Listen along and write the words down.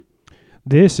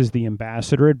This is the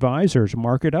Ambassador Advisors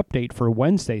market update for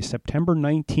Wednesday, September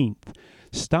 19th.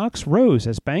 Stocks rose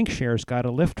as bank shares got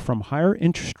a lift from higher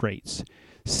interest rates.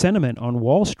 Sentiment on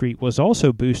Wall Street was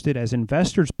also boosted as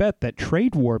investors bet that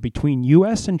trade war between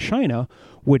U.S. and China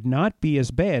would not be as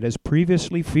bad as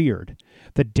previously feared.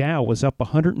 The Dow was up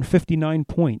 159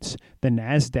 points, the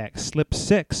Nasdaq slipped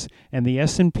 6, and the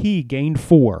S&P gained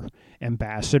 4.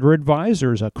 Ambassador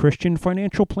Advisors, a Christian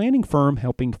financial planning firm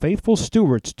helping faithful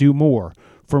stewards do more.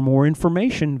 For more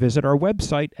information, visit our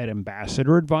website at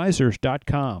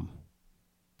ambassadoradvisors.com.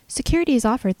 Securities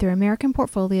offered through American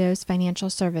Portfolios Financial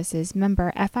Services,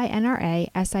 member FINRA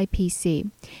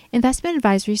SIPC. Investment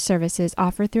advisory services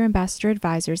offered through Ambassador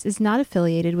Advisors is not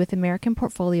affiliated with American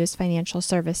Portfolios Financial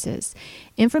Services.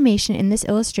 Information in this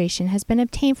illustration has been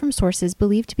obtained from sources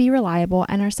believed to be reliable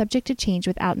and are subject to change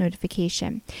without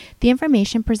notification. The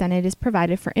information presented is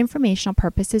provided for informational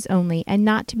purposes only and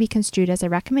not to be construed as a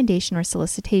recommendation or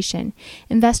solicitation.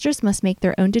 Investors must make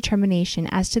their own determination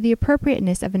as to the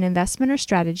appropriateness of an investment or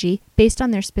strategy based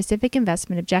on their specific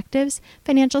investment objectives,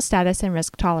 financial status, and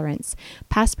risk tolerance.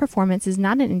 Past performance is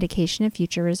not an indication of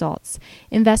future results.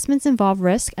 Investments involve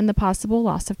risk and the possible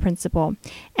loss of principal.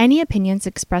 Any opinions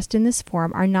expressed in this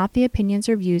forum are not the opinions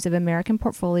or views of American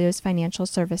Portfolios Financial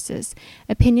Services.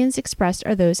 Opinions expressed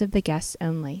are those of the guests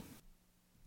only.